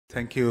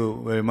Thank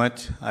you very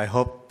much. I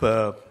hope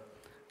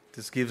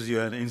this gives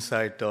you an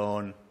insight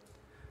on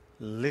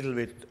a little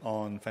bit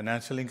on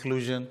financial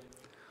inclusion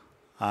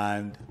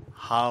and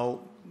how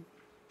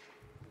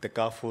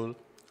Takaful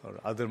or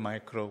other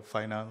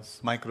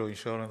microfinance,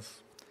 microinsurance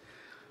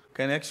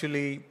can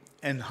actually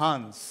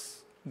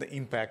enhance the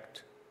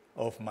impact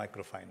of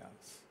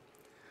microfinance.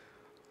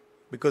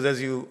 Because as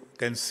you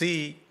can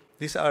see,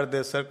 these are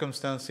the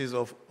circumstances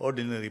of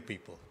ordinary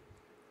people.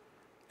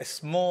 A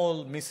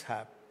small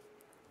mishap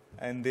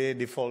and they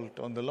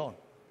default on the loan.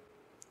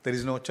 There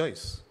is no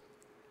choice.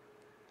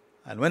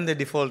 And when they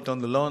default on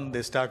the loan,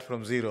 they start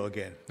from zero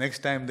again. Next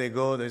time they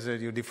go, they say,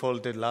 you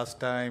defaulted last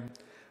time,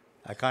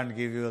 I can't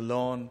give you a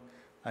loan.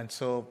 And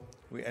so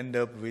we end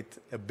up with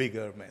a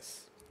bigger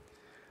mess.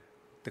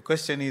 The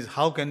question is,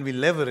 how can we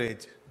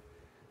leverage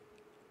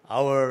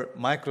our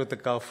micro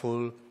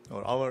takaful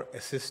or our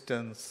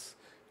assistance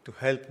to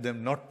help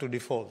them not to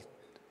default,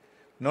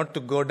 not to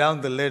go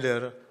down the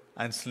ladder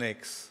and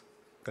snakes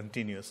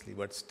continuously,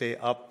 but stay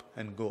up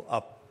and go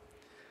up.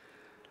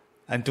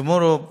 And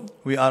tomorrow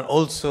we are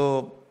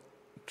also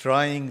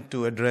trying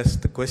to address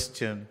the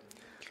question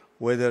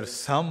whether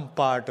some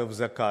part of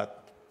zakat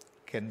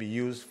can be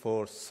used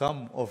for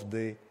some of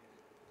the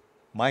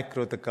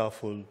micro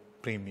takaful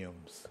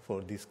premiums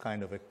for this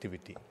kind of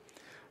activity.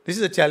 This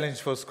is a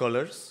challenge for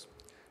scholars.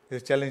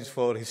 It's a challenge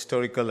for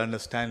historical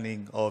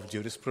understanding of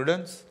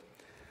jurisprudence.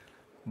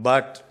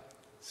 But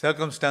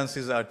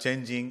circumstances are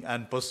changing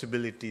and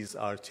possibilities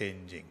are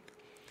changing.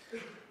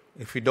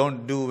 If we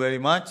don't do very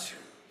much,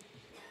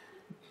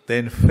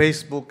 then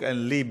Facebook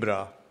and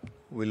Libra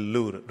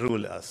will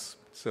rule us.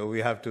 So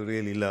we have to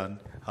really learn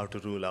how to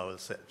rule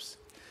ourselves.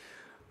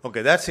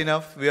 Okay, that's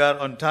enough. We are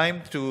on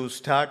time to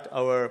start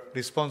our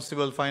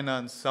Responsible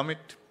Finance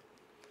Summit.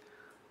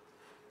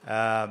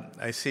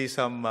 I see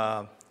some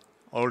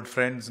old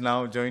friends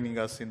now joining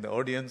us in the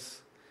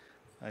audience,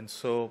 and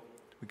so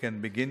we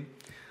can begin.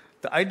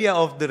 The idea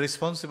of the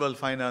Responsible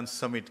Finance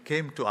Summit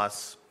came to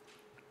us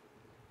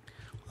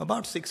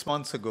about 6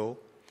 months ago,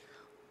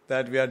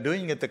 that we are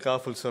doing at the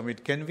Takaful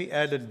Summit. Can we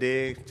add a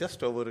day,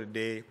 just over a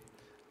day,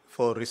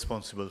 for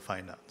responsible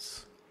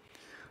finance?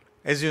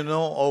 As you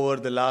know, over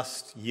the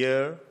last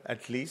year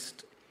at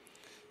least,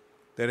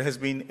 there has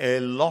been a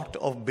lot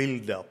of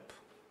build-up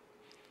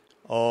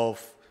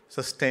of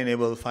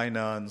sustainable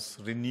finance,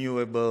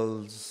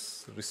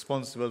 renewables,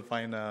 responsible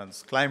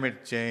finance,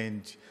 climate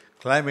change,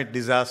 climate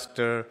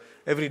disaster.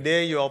 Every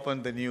day you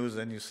open the news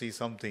and you see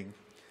something.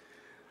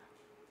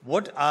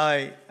 What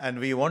I and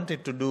we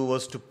wanted to do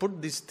was to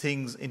put these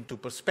things into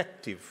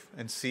perspective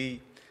and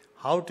see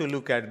how to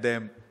look at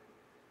them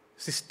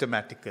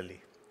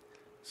systematically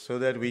so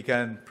that we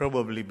can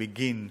probably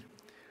begin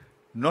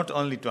not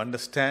only to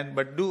understand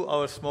but do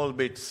our small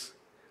bits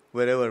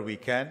wherever we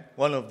can.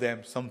 One of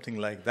them, something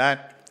like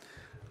that,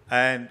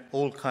 and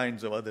all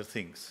kinds of other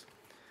things.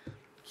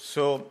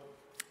 So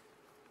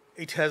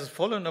it has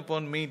fallen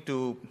upon me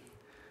to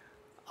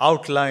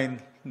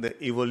outline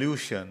the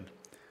evolution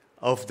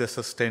of the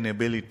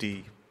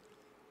sustainability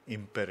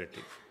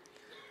imperative.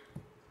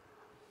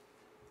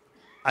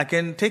 I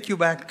can take you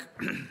back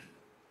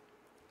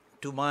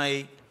to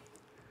my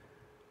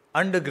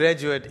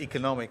undergraduate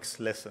economics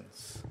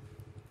lessons.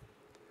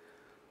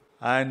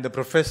 And the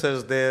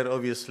professors there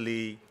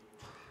obviously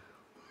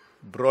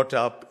brought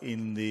up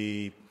in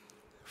the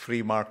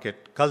free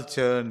market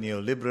culture,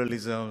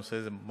 neoliberalism,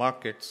 says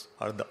markets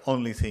are the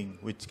only thing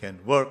which can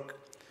work.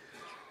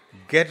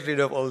 Get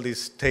rid of all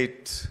these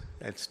state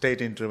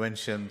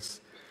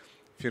interventions.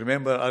 If you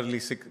remember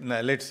late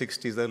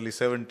 60s, early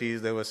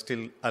 70s, there was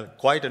still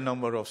quite a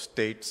number of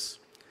states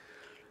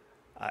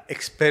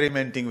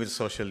experimenting with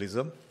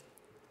socialism.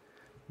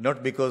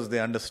 Not because they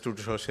understood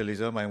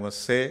socialism, I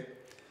must say,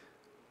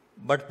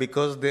 but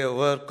because they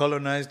were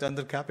colonized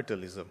under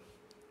capitalism.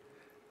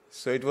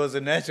 So it was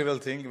a natural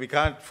thing. We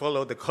can't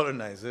follow the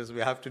colonizers.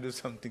 We have to do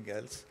something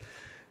else.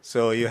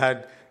 So you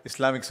had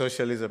Islamic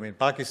socialism in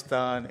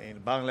Pakistan, in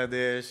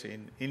Bangladesh,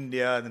 in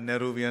India, the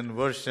Nehruvian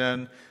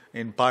version,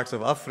 in parts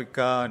of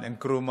Africa, and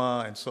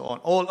Nkrumah, and so on,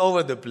 all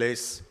over the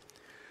place.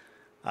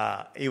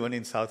 Even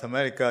in South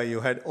America, you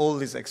had all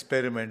these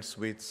experiments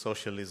with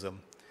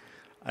socialism.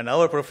 And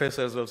our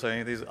professors were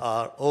saying, these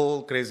are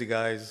all crazy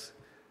guys.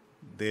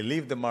 They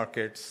leave the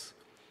markets,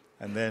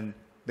 and then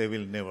they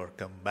will never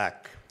come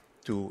back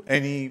to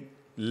any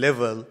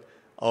level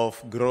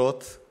of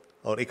growth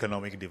or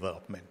economic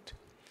development.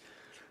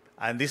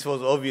 And this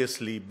was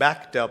obviously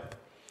backed up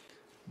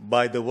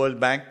by the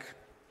World Bank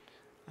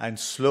and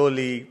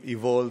slowly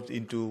evolved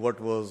into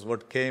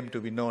what came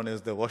to be known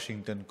as the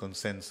Washington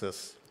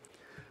Consensus,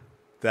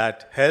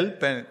 that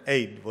help and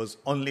aid was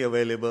only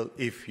available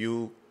if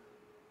you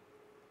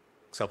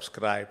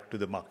subscribe to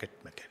the market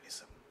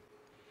mechanism.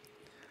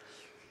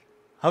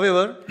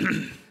 However,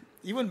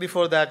 even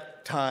before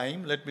that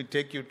time, let me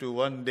take you to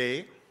one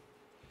day,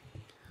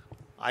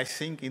 I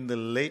think in the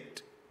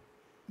late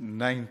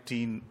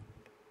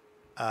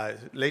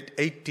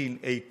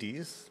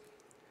 1880s,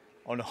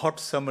 on a hot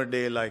summer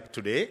day like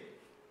today,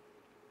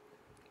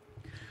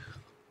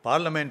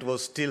 Parliament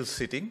was still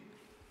sitting,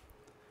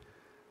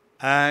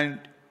 and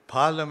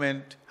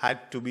Parliament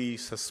had to be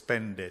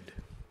suspended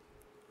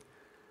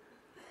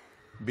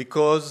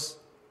because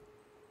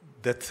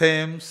the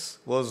Thames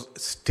was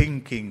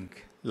stinking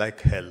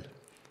like hell.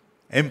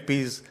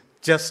 MPs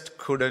just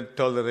couldn't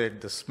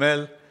tolerate the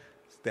smell.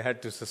 They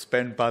had to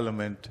suspend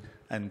Parliament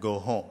and go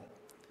home.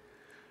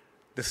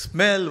 The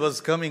smell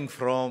was coming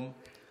from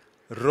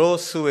raw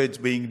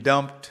sewage being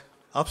dumped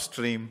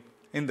upstream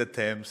in the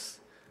Thames,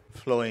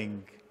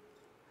 flowing,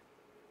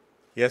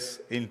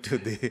 into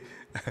the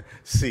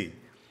sea.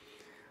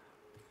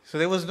 So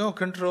there was no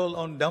control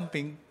on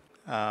dumping.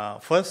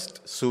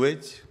 First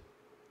sewage,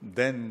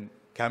 then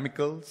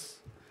chemicals,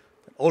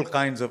 all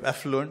kinds of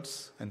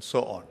effluents, and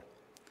so on.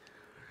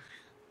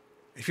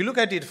 If you look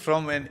at it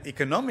from an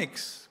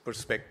economics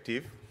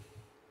perspective,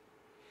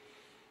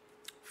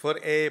 for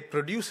a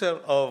producer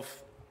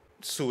of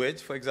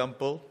sewage, for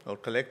example, or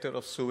collector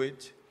of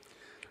sewage,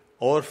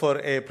 or for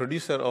a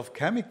producer of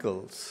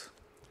chemicals,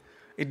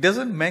 it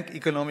doesn't make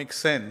economic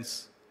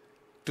sense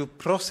to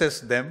process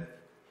them,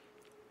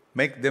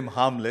 make them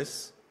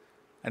harmless,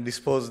 and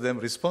dispose them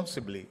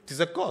responsibly. It is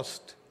a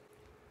cost.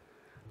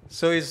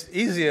 So it's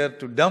easier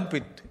to dump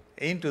it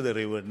into the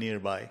river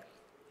nearby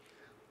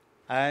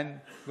and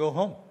go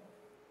home.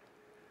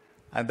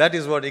 And that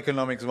is what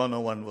Economics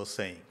 101 was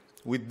saying.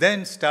 We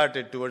then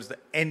started towards the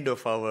end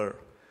of our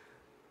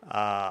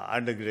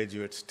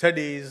undergraduate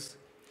studies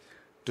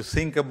to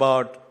think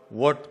about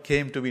what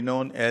came to be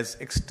known as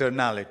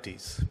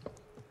externalities.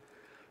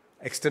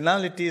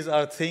 Externalities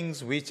are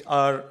things which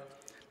are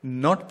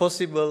not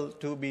possible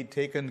to be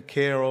taken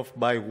care of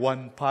by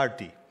one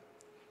party,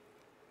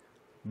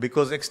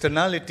 because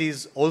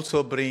externalities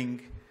also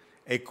bring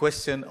a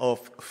question of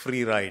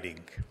free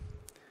riding.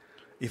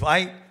 If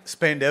I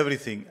spend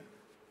everything,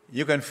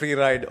 you can free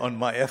ride on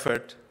my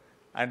effort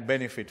and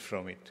benefit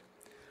from it.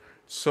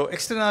 So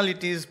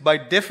externalities, by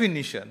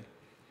definition,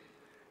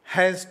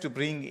 has to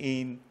bring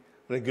in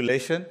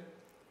regulation,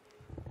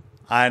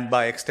 and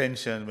by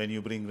extension, when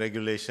you bring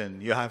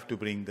regulation, you have to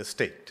bring the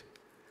state.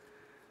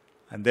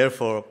 And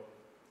therefore,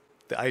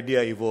 the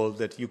idea evolved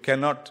that you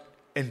cannot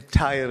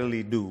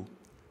entirely do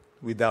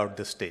without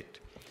the state.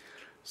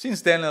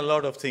 Since then, a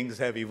lot of things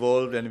have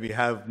evolved, and we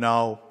have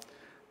now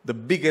the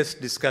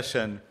biggest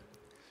discussion,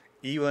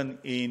 even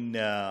in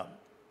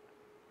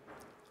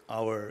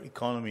our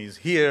economies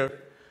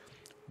here,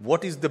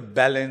 what is the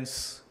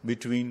balance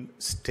between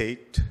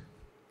state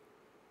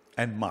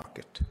and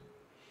market?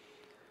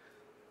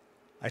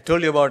 I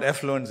told you about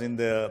effluents in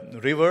the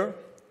river,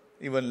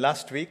 even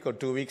last week or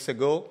 2 weeks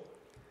ago.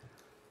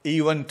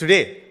 Even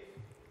today,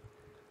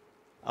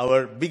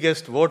 our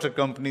biggest water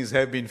companies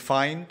have been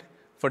fined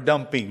for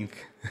dumping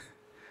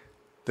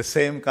the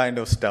same kind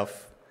of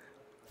stuff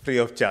free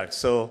of charge.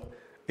 So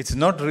it's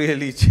not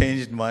really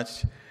changed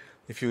much.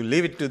 If you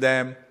leave it to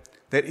them,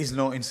 there is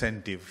no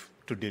incentive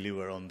to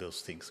deliver on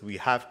those things. We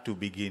have to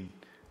begin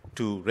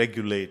to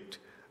regulate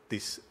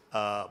this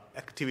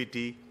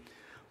activity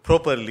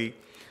properly,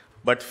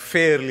 but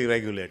fairly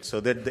regulate, so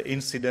that the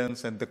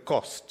incidence and the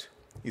cost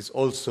is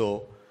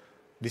also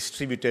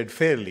distributed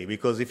fairly.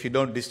 Because if you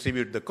don't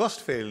distribute the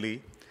cost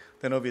fairly,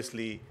 then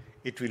obviously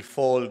it will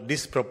fall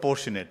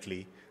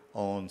disproportionately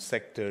on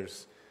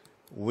sectors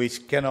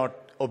which cannot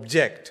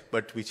object,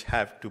 but which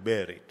have to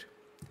bear it.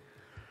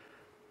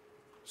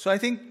 So I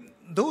think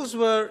those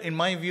were, in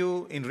my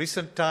view, in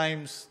recent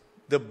times,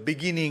 the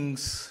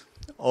beginnings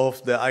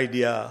of the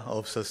idea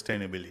of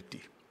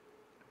sustainability.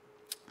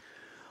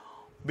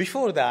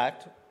 Before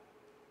that,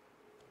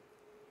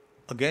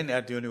 again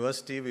at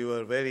university, we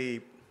were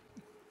very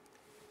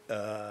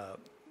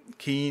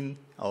keen,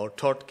 or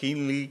taught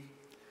keenly,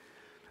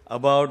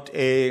 about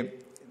an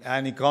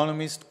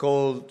economist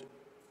called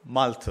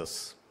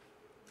Malthus.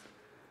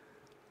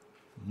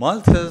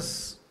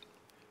 Malthus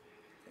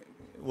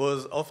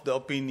was of the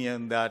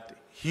opinion that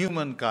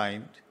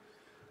humankind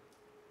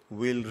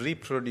will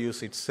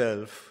reproduce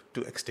itself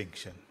to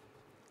extinction.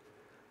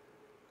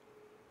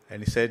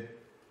 And he said,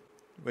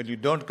 when you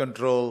don't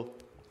control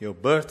your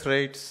birth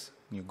rates,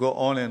 you go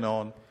on and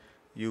on,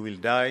 you will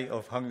die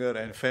of hunger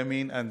and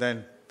famine, and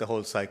then the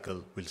whole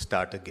cycle will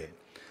start again.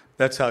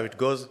 That's how it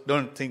goes.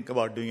 Don't think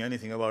about doing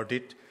anything about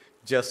it.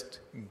 Just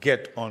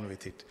get on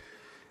with it.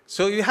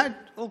 So you had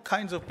all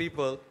kinds of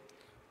people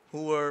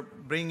who were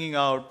bringing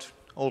out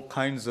all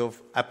kinds of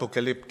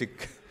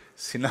apocalyptic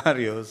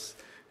scenarios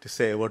to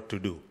say what to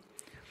do.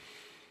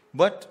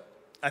 But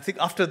I think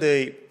after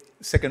the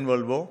Second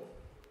World War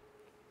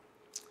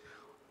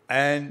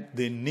and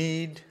the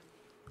need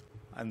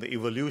and the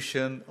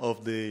evolution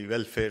of the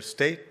welfare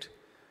state,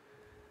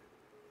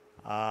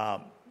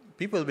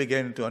 people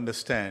began to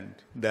understand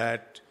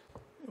that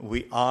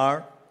we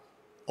are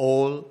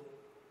all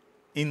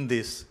in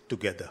this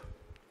together.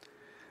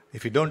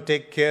 If we don't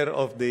take care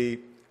of the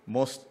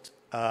most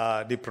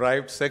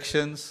deprived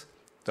sections,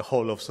 the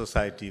whole of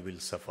society will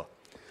suffer.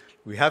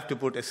 We have to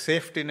put a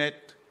safety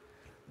net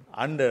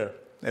under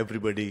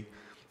everybody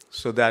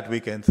so that we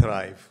can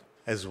thrive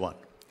as one.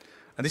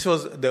 And this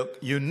was the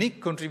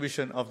unique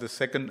contribution of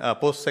the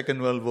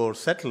post-Second World War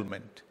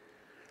settlement,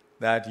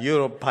 that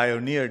Europe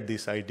pioneered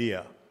this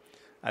idea.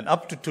 And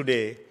up to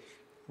today,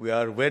 we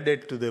are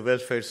wedded to the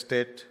welfare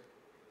state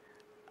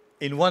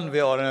in one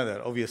way or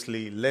another,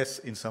 obviously less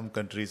in some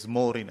countries,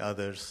 more in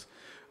others.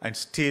 And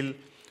still,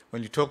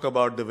 when you talk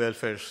about the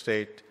welfare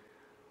state,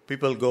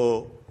 people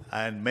go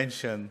and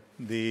mention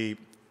the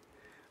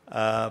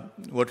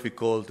what we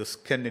call the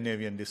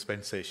Scandinavian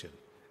dispensation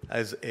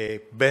as a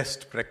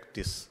best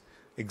practice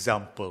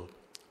example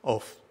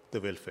of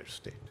the welfare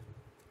state.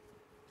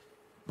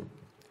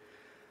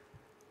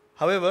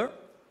 However,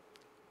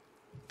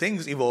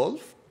 things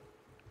evolve,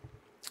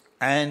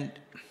 and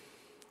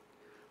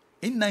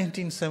in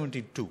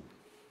 1972,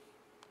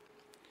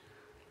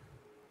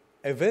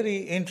 a very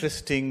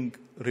interesting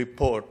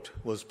report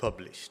was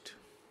published.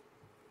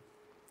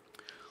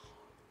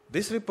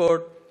 This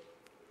report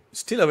is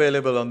still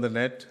available on the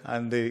net,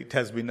 and it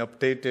has been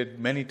updated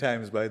many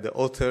times by the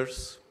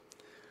authors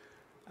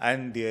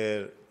and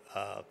their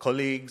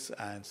colleagues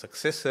and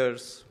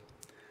successors,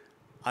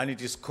 and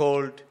it is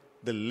called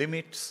The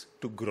Limits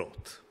to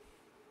Growth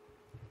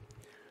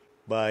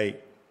by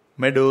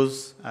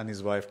Meadows and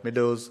his wife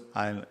Meadows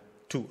and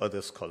two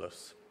other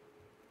scholars.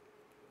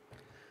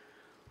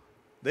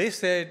 They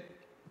said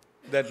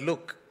that,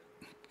 look,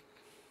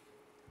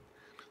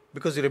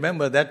 because you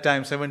remember that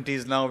time,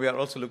 70s, now we are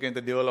also looking at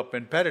the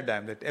development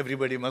paradigm, that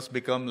everybody must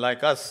become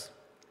like us,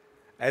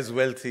 as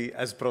wealthy,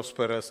 as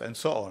prosperous, and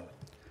so on.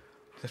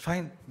 I said,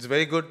 fine, it's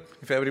very good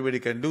if everybody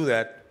can do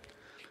that.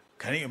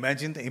 Can you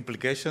imagine the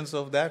implications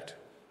of that?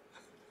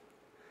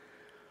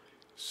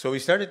 So we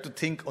started to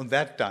think on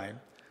that time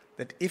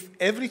that if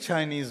every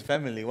Chinese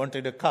family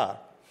wanted a car,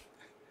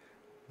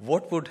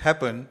 what would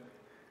happen?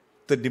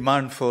 The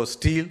demand for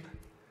steel,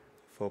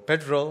 for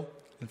petrol,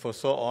 and for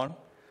so on.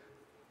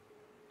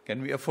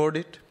 Can we afford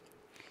it?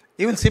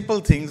 Even simple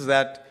things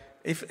that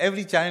if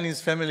every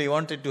Chinese family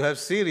wanted to have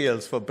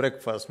cereals for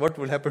breakfast, what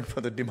would happen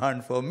for the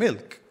demand for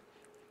milk?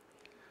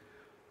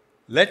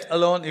 Let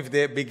alone if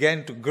they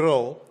began to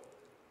grow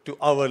to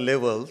our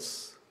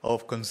levels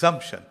of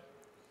consumption,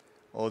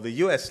 or the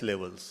US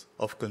levels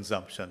of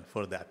consumption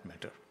for that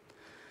matter.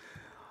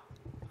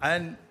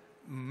 And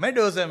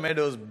Meadows and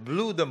Meadows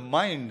blew the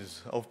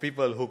minds of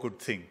people who could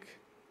think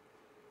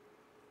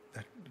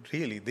that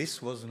really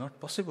this was not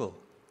possible.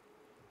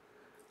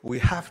 We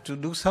have to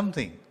do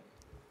something.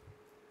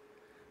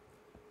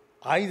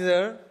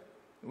 Either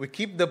we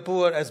keep the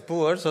poor as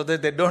poor so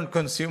that they don't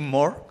consume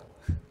more,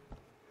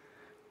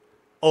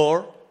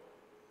 or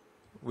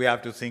we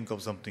have to think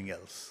of something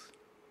else.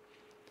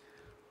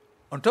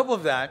 On top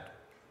of that,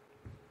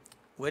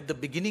 we're at the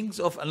beginnings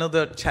of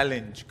another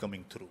challenge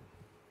coming through.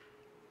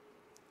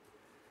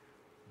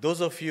 Those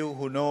of you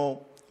who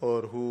know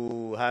or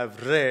who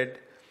have read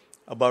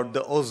about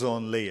the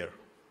ozone layer.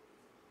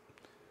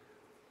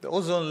 The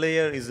ozone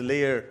layer is a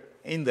layer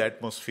in the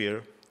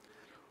atmosphere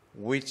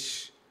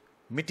which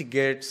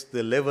mitigates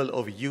the level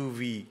of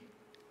UV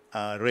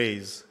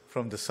rays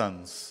from the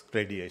sun's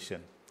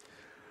radiation.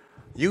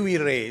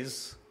 UV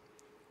rays,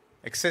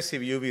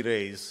 excessive UV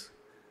rays,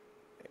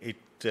 it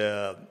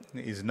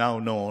is now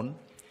known,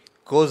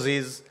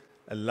 causes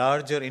a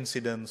larger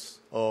incidence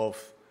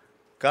of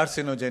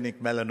carcinogenic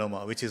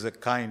melanoma, which is a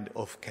kind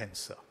of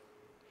cancer.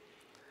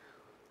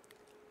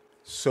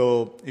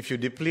 So if you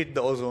deplete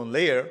the ozone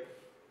layer,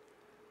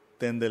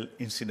 then the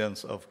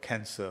incidence of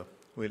cancer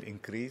will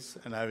increase.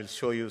 And I will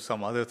show you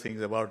some other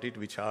things about it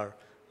which are a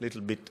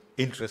little bit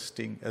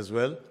interesting as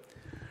well.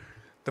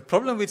 The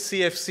problem with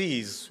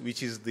CFCs,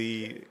 which is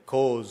the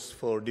cause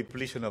for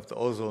depletion of the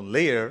ozone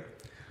layer,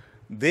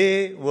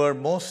 they were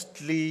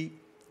mostly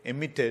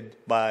emitted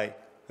by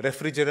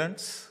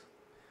refrigerants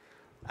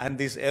and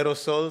these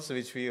aerosols,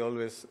 which we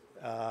always,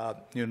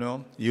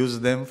 use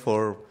them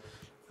for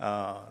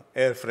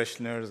air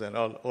fresheners and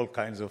all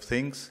kinds of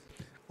things.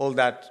 All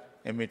that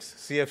emits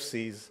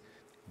CFCs,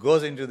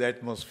 goes into the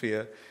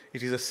atmosphere.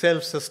 It is a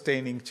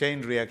self-sustaining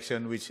chain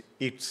reaction which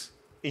eats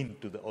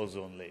into the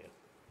ozone layer.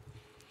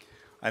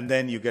 And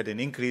then you get an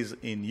increase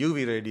in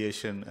UV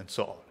radiation and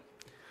so on.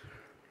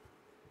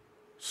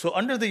 So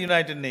under the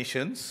United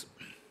Nations,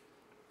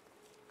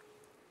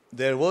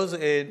 there was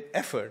an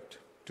effort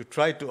to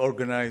try to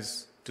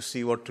organize to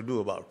see what to do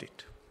about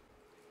it.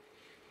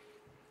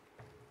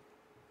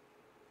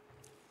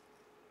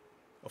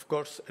 Of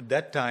course, at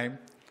that time,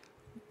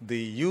 the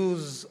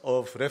use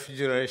of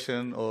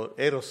refrigeration or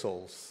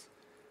aerosols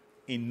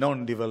in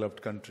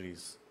non-developed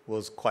countries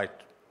was quite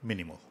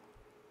minimal.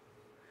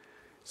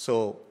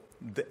 So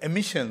the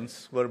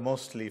emissions were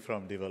mostly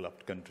from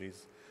developed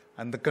countries,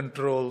 and the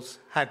controls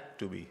had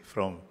to be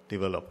from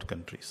developed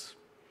countries.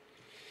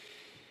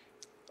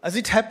 As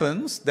it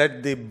happens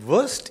that the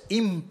worst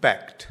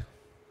impact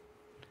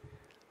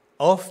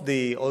of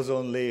the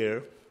ozone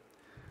layer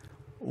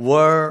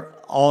were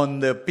on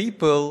the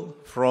people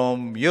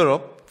from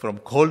Europe, from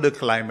colder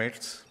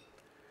climates,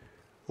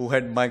 who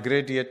had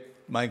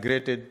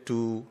migrated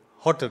to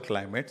hotter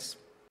climates,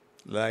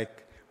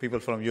 like people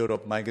from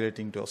Europe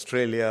migrating to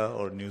Australia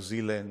or New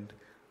Zealand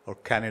or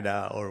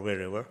Canada or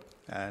wherever,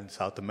 and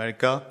South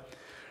America.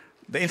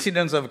 The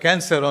incidence of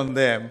cancer on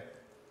them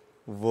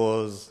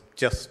was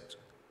just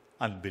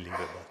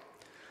unbelievable.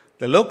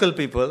 The local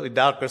people with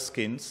darker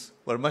skins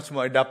were much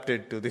more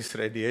adapted to this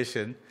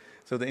radiation,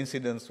 so the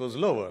incidence was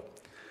lower.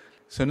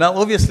 So now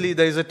obviously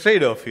there is a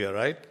trade-off here,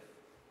 right?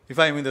 If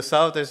I'm in the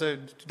south, I say,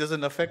 it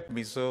doesn't affect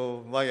me,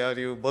 so why are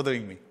you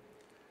bothering me?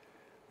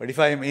 But if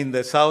I am in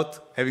the south,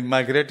 having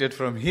migrated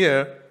from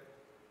here,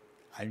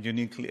 I'm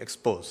uniquely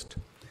exposed.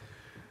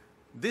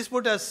 This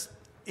put us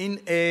in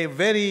a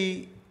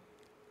very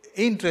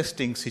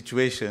interesting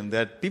situation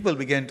that people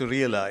began to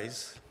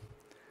realize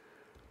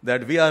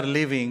that we are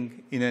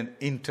living in an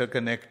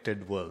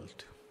interconnected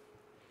world.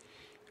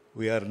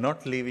 We are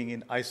not living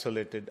in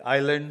isolated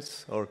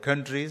islands or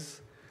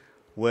countries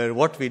where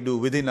what we do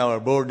within our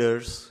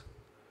borders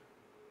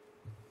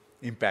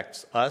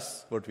impacts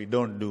us, what we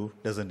don't do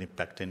doesn't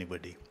impact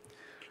anybody.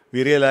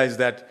 We realize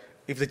that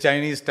if the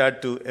Chinese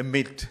start to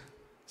emit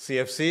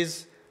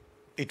CFCs,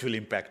 it will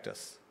impact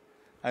us,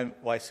 and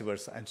vice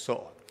versa, and so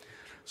on.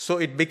 So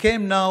it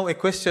became now a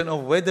question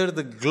of whether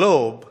the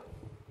globe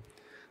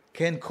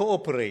can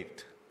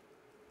cooperate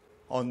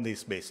on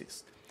this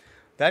basis.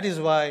 That is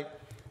why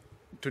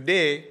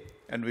today,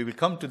 and we will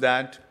come to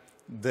that,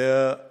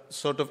 the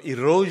sort of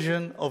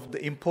erosion of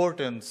the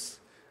importance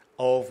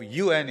of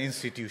UN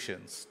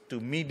institutions to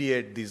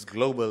mediate these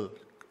global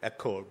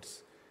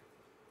accords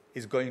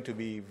is going to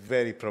be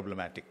very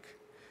problematic,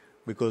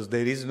 because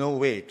there is no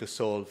way to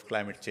solve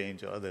climate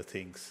change or other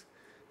things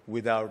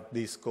without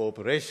this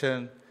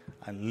cooperation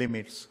and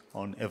limits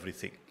on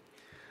everything.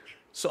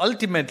 So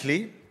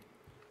ultimately,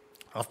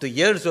 after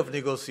years of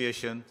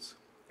negotiations,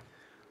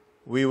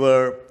 we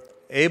were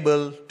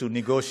able to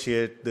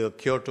negotiate the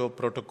Kyoto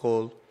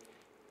Protocol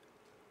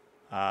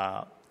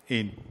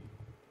in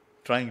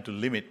trying to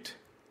limit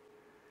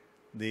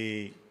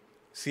the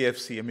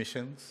CFC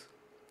emissions.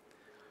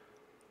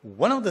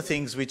 One of the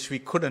things which we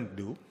couldn't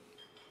do,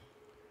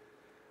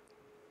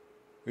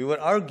 we were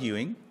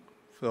arguing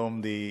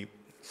from the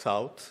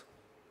South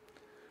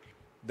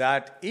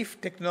that if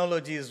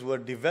technologies were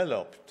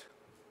developed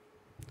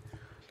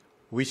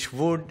which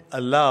would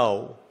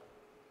allow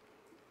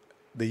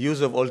the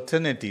use of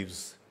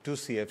alternatives to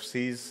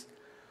CFCs,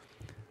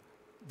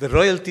 the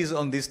royalties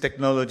on these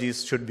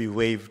technologies should be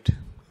waived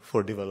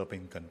for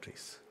developing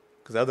countries.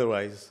 Because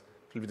otherwise,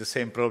 it will be the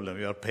same problem.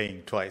 You are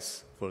paying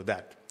twice for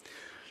that.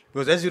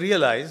 Because as you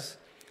realize,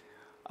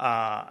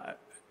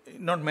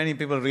 not many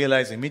people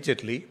realize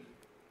immediately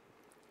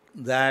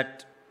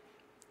that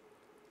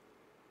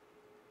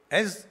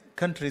as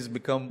countries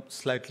become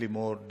slightly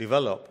more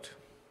developed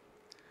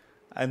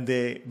and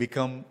they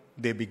begin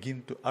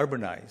to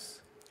urbanize,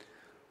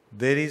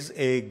 there is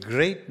a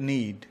great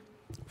need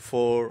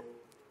for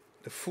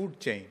the food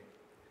chain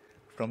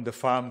from the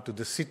farm to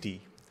the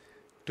city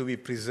to be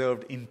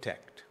preserved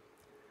intact.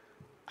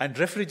 And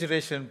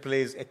refrigeration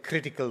plays a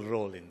critical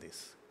role in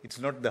this. It's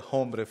not the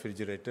home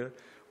refrigerator,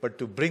 but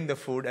to bring the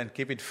food and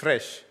keep it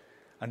fresh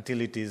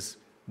until it is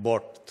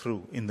bought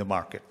through in the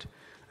market.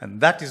 And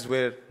that is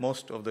where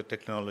most of the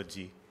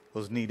technology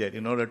was needed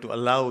in order to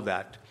allow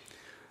that.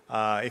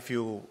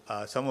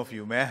 Some of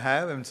you may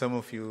have, and some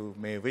of you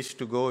may wish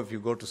to go, if you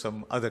go to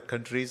some other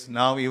countries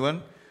now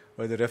even,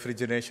 where the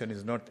refrigeration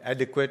is not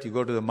adequate, you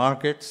go to the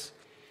markets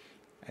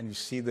and you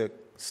see the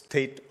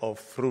state of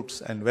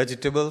fruits and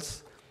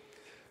vegetables,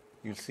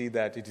 you'll see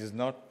that it is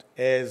not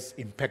as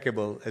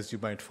impeccable as you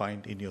might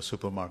find in your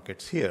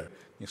supermarkets here.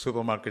 In your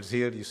supermarkets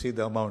here, you see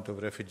the amount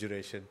of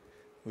refrigeration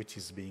which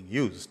is being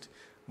used.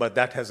 But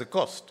that has a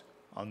cost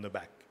on the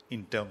back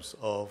in terms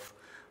of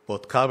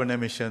both carbon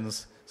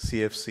emissions,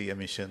 CFC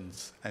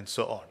emissions, and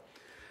so on.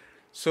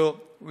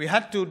 So we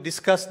had to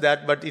discuss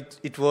that, but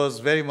it was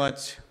very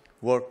much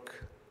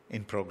work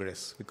in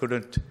progress. We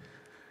couldn't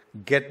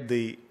get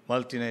the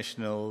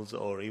multinationals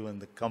or even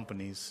the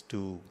companies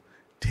to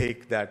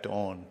take that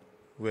on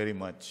very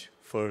much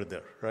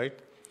further, right?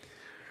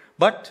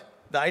 But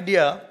the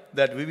idea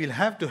that we will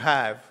have to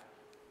have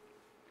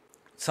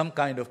some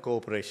kind of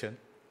cooperation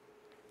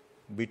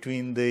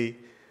between the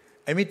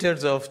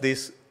emitters of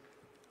these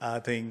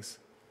things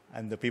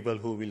and the people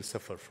who will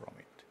suffer from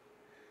it.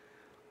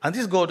 And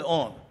this goes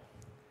on.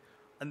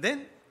 And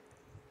then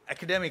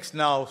academics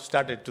now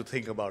started to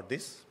think about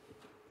this.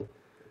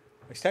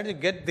 We started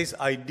to get this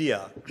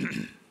idea.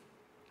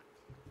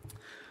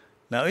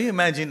 Now you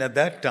imagine at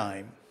that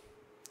time,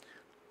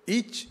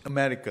 each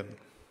American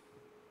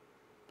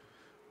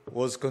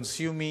was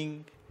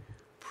consuming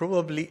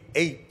probably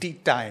 80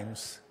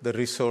 times the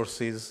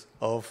resources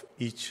of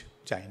each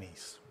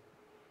Chinese,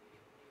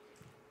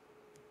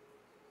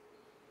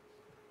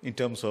 in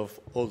terms of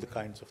all the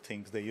kinds of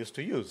things they used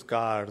to use,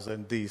 cars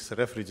and these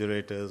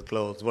refrigerators,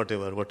 clothes,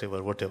 whatever.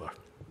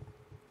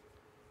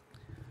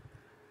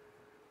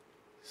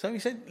 So we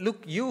said,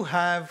 look, you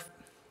have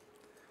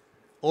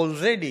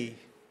already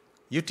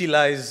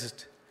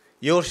utilized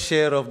your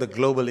share of the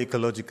global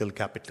ecological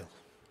capital.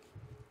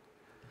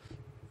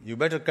 You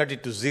better cut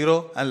it to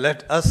zero and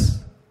let us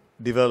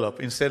develop.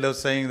 Instead of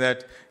saying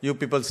that you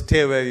people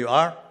stay where you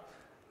are,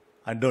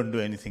 and don't do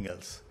anything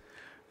else.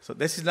 So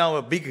this is now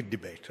a big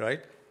debate,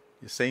 right?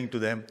 You're saying to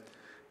them,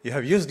 you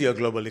have used your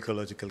global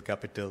ecological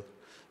capital,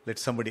 let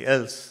somebody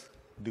else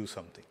do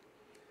something.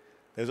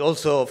 There's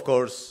also, of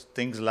course,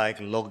 things like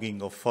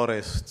logging of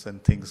forests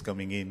and things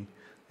coming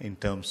in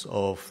terms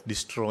of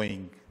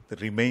destroying the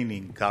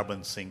remaining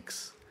carbon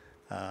sinks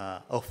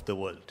of the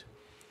world.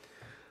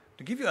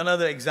 To give you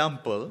another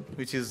example,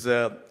 which is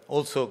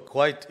also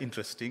quite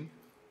interesting,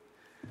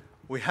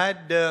 we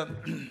had,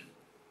 the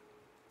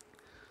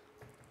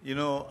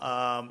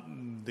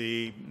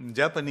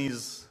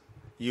Japanese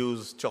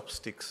use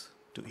chopsticks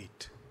to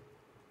eat.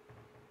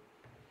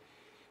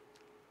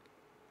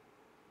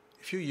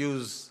 If you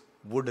use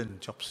wooden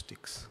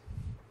chopsticks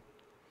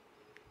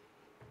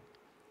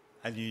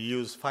and you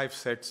use 5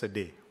 sets a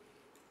day,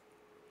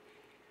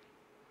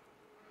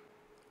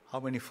 how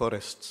many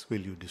forests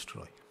will you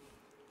destroy?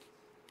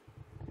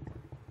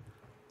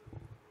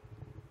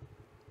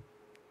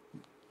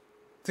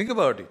 Think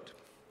about it.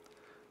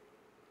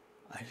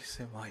 I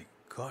say, my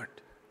God,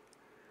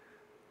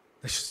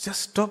 they should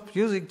just stop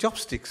using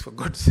chopsticks, for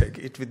God's sake,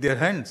 eat with their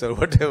hands or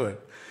whatever.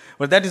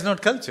 But that is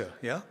not culture,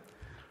 yeah?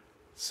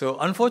 So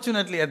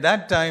unfortunately, at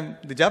that time,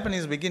 the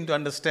Japanese begin to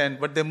understand,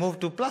 but they move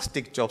to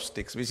plastic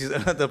chopsticks, which is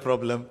another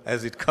problem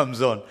as it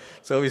comes on.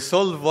 So we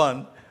solve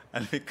one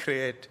and we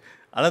create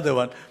another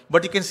one.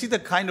 But you can see the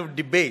kind of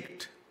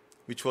debate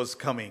which was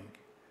coming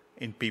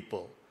in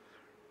people,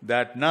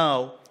 that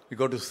now we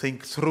got to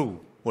think through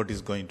what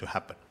is going to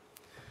happen.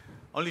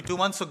 Only 2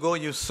 months ago,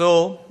 you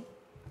saw,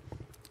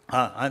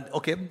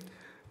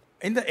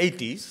 in the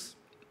 80s,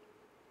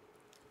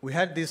 we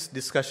had this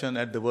discussion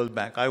at the World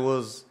Bank. I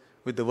was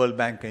with the World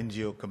Bank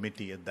NGO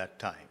committee at that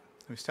time.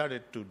 We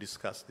started to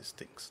discuss these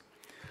things.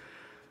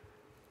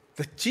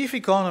 The chief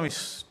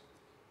economist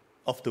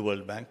of the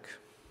World Bank,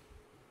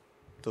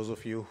 those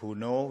of you who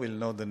know will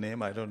know the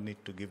name. I don't need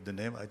to give the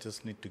name. I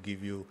just need to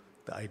give you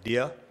the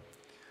idea.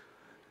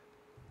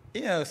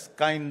 Yes,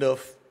 kind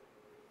of,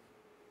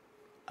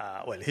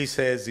 he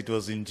says it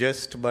was in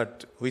jest,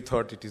 but we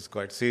thought it is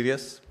quite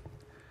serious.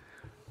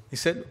 He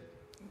said,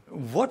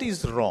 what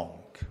is wrong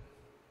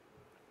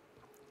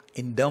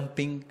in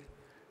dumping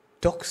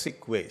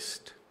toxic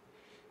waste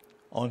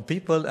on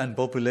people and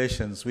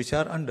populations which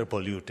are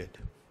underpolluted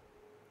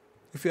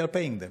if we are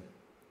paying them?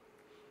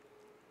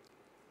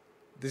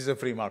 This is a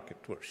free market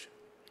version.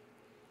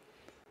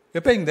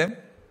 We're paying them,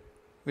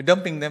 we're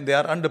dumping them, they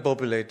are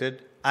underpopulated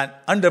and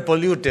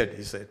underpolluted,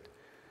 he said.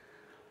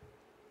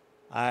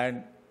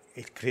 And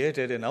it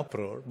created an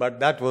uproar, but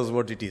that was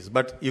what it is.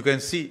 But you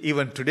can see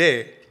even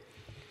today,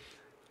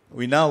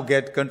 we now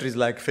get countries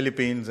like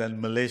Philippines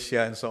and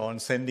Malaysia and so on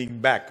sending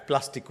back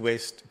plastic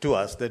waste to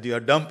us, that you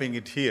are dumping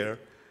it here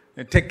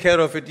and take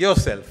care of it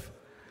yourself.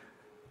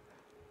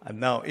 And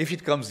now, if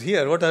it comes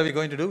here, what are we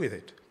going to do with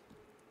it?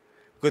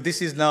 Because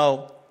this is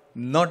now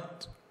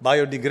not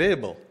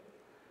biodegradable.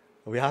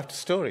 We have to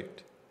store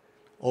it.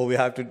 Or we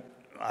have to,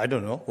 I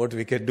don't know what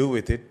we can do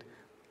with it.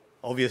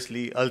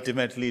 Obviously,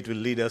 ultimately, it will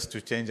lead us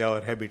to change our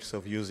habits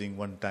of using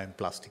one-time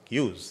plastic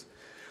use.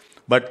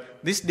 But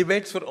these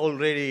debates were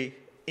already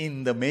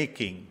in the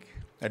making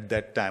at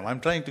that time. I'm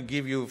trying to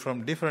give you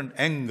from different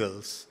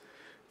angles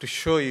to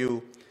show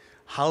you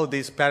how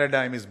this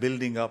paradigm is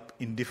building up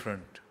in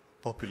different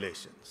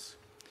populations.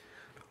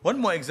 One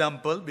more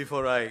example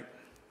before I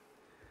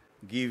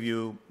give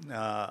you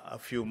a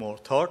few more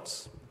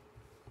thoughts.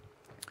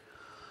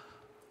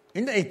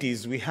 In the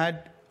 80s, we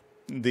had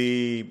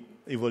the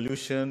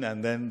evolution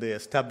and then the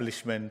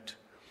establishment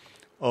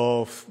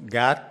of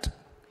GATT,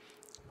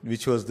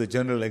 which was the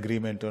General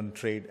Agreement on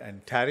Trade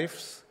and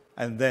Tariffs,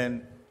 and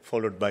then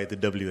followed by the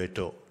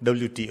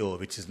WTO,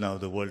 which is now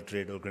the World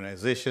Trade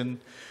Organization,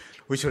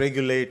 which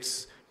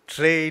regulates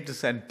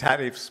trades and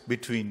tariffs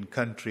between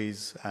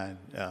countries and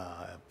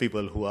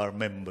people who are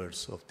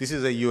members of. This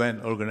is a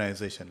UN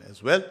organization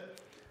as well.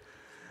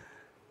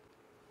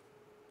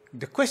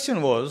 The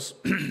question was,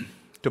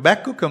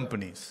 tobacco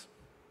companies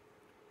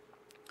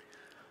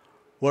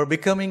were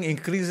becoming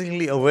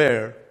increasingly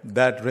aware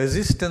that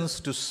resistance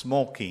to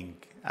smoking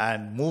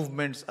and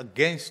movements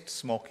against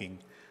smoking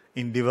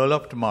in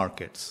developed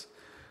markets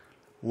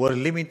were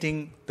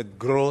limiting the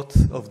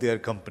growth of their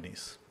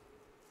companies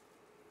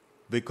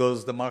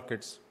because the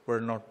markets were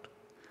not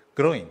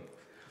growing.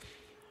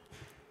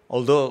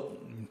 Although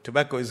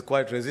tobacco is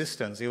quite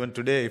resistant, even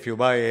today if you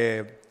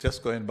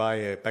just go and buy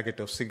a packet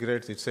of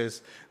cigarettes, it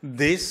says,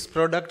 this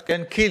product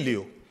can kill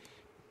you.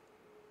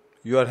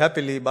 You are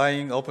happily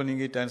buying,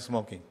 opening it and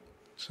smoking.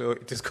 So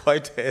it is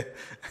quite a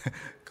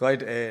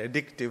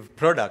addictive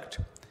product.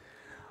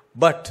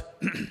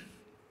 But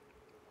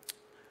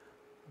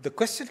the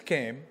question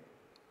came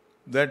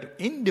that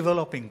in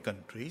developing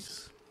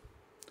countries,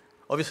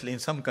 obviously in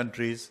some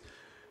countries,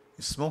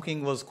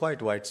 smoking was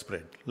quite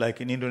widespread.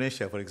 Like in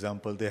Indonesia, for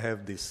example, they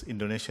have this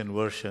Indonesian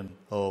version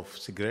of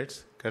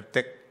cigarettes,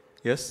 Kretek,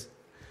 yes,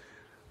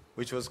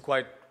 which was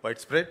quite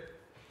widespread.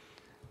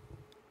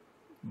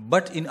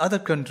 But in other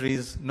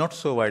countries, not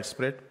so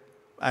widespread,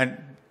 and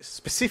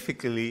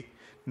specifically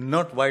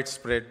not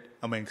widespread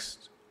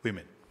amongst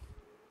women.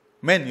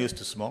 men used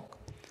to smoke.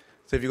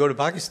 So if you go to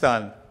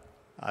Pakistan,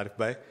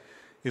 Arif,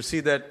 you see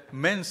that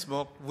men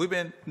smoke,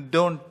 women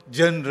don't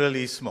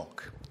generally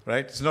smoke,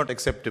 right? It's not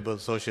acceptable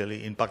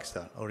socially in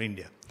Pakistan or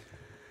India.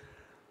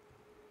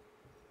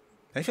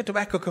 And if a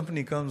tobacco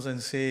company comes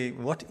and say,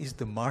 what is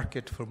the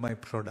market for my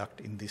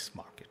product in this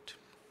market?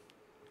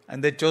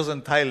 And they'd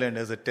chosen Thailand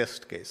as a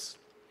test case.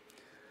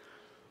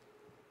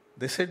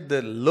 They said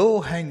the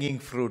low-hanging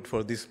fruit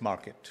for this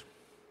market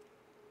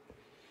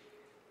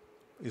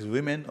is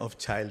women of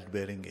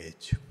childbearing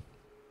age.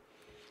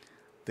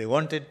 They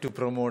wanted to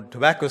promote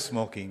tobacco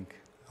smoking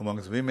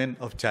amongst women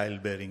of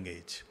childbearing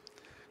age.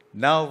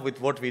 Now, with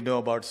what we know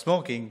about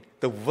smoking,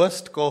 the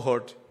worst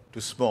cohort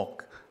to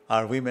smoke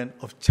are women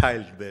of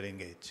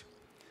childbearing age.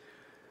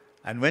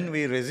 And when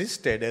we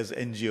resisted as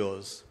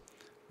NGOs,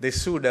 they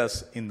sued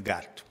us in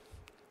GATT.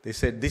 They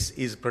said this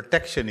is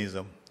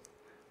protectionism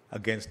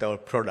against our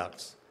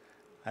products.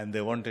 And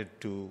they wanted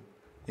to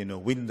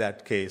win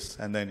that case,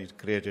 and then it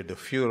created a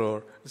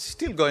furor. It's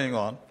still going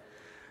on.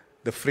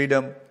 The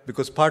freedom,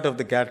 because part of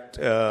the GATT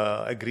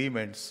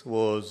agreements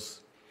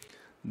was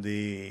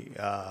the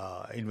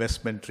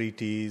investment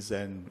treaties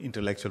and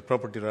intellectual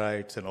property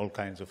rights and all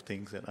kinds of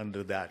things, and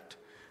under that,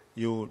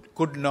 you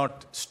could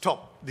not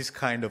stop this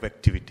kind of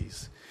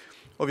activities.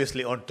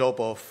 Obviously, on top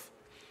of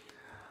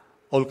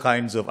all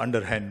kinds of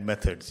underhand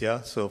methods,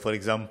 yeah? So, for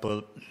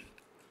example,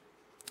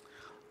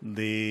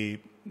 the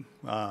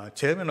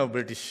chairman of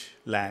British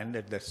Land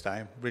at that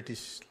time,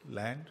 British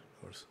Land,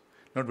 or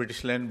not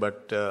British Land,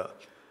 but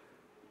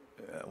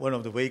one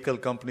of the vehicle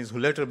companies who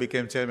later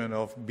became chairman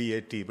of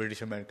BAT,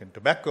 British American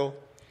Tobacco,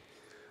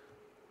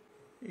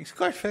 he's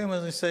quite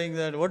famous in saying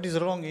that what is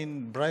wrong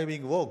in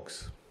bribing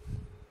Vogues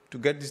to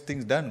get these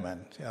things done,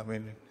 man? I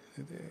mean,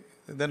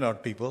 they're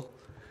not people.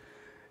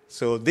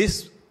 So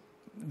this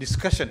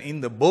discussion in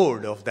the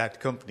board of that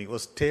company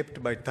was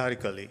taped by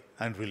Tariq Ali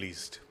and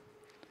released.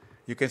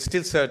 You can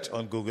still search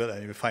on Google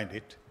and you'll find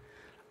it.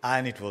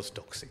 And it was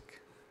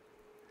toxic.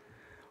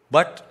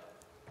 But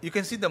you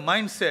can see the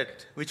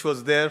mindset which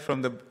was there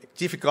from the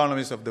chief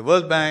economists of the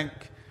World Bank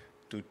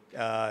to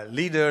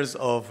leaders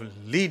of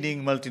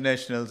leading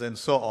multinationals and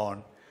so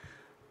on,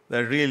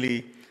 that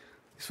really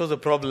this was a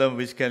problem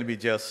which can be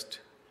just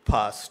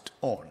passed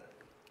on.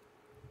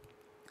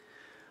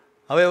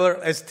 However,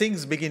 as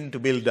things begin to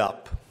build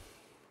up,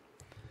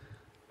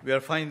 we are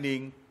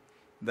finding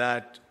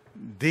that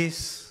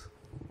this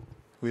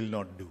will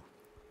not do.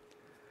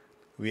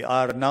 We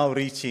are now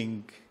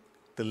reaching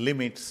the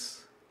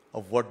limits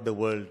of what the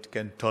world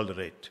can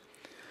tolerate.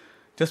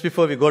 Just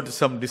before we go to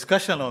some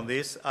discussion on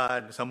this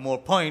and some more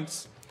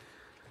points,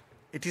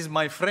 it is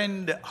my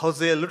friend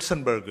Jose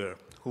Lutzenberger,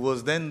 who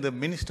was then the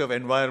Minister of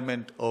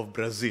Environment of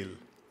Brazil.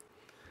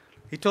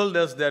 He told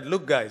us that,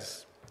 look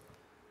guys,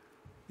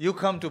 you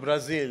come to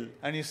Brazil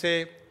and you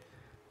say,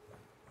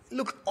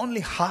 look, only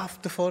half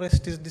the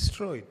forest is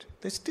destroyed.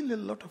 There's still a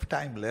lot of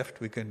time left.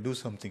 We can do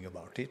something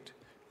about it.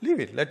 Leave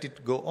it. Let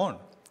it go on.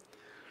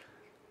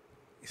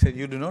 He said,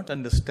 you do not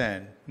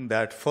understand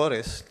that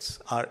forests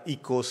are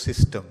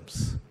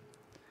ecosystems.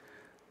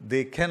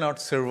 They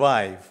cannot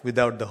survive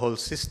without the whole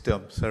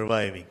system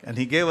surviving. And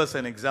he gave us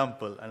an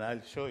example, and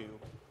I'll show you.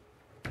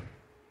 He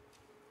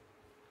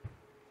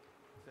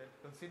said,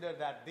 consider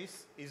that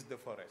this is the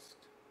forest.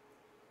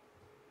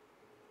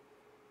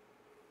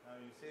 Now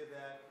you say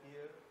that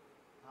here,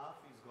 half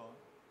is gone.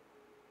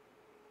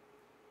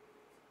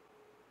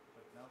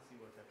 But now see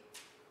what happens.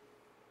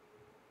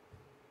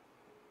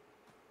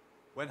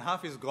 When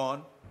half is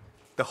gone,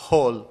 the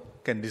whole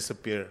can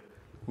disappear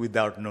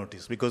without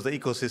notice because the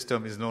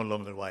ecosystem is no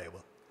longer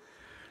viable.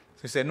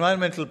 So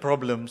environmental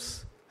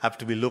problems have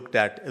to be looked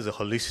at as a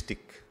holistic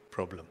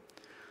problem.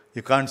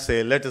 You can't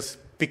say, let us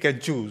pick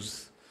and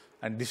choose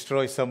and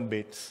destroy some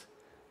bits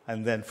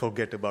and then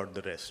forget about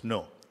the rest.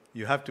 No.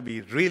 You have to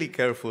be really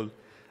careful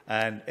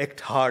and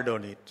act hard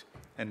on it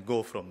and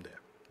go from there.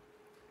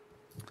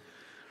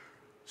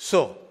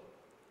 So,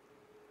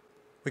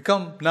 we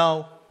come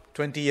now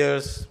 20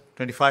 years,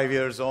 25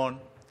 years on,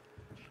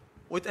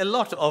 with a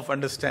lot of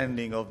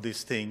understanding of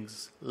these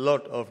things, a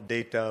lot of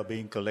data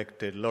being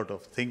collected, a lot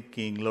of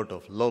thinking, a lot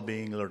of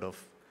lobbying, a lot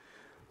of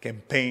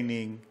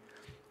campaigning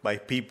by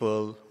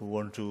people who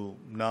want to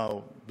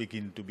now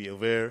begin to be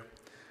aware.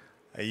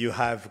 You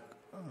have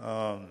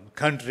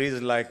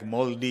countries like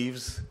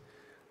Maldives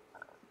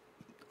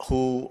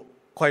who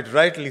quite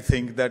rightly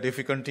think that if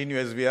we continue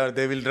as we are,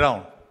 they will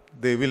drown.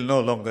 They will no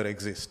longer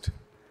exist.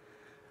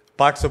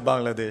 Parts of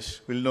Bangladesh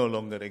will no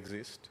longer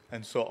exist,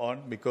 and so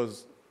on,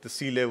 because the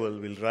sea level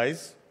will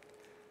rise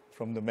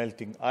from the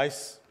melting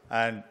ice,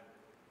 and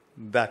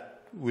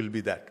that will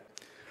be that.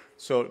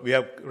 So we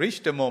have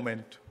reached a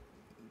moment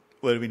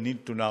where we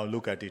need to now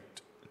look at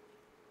it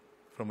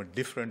from a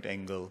different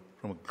angle,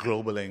 from a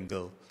global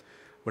angle,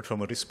 but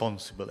from a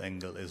responsible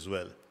angle as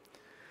well.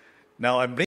 Now I'm bringing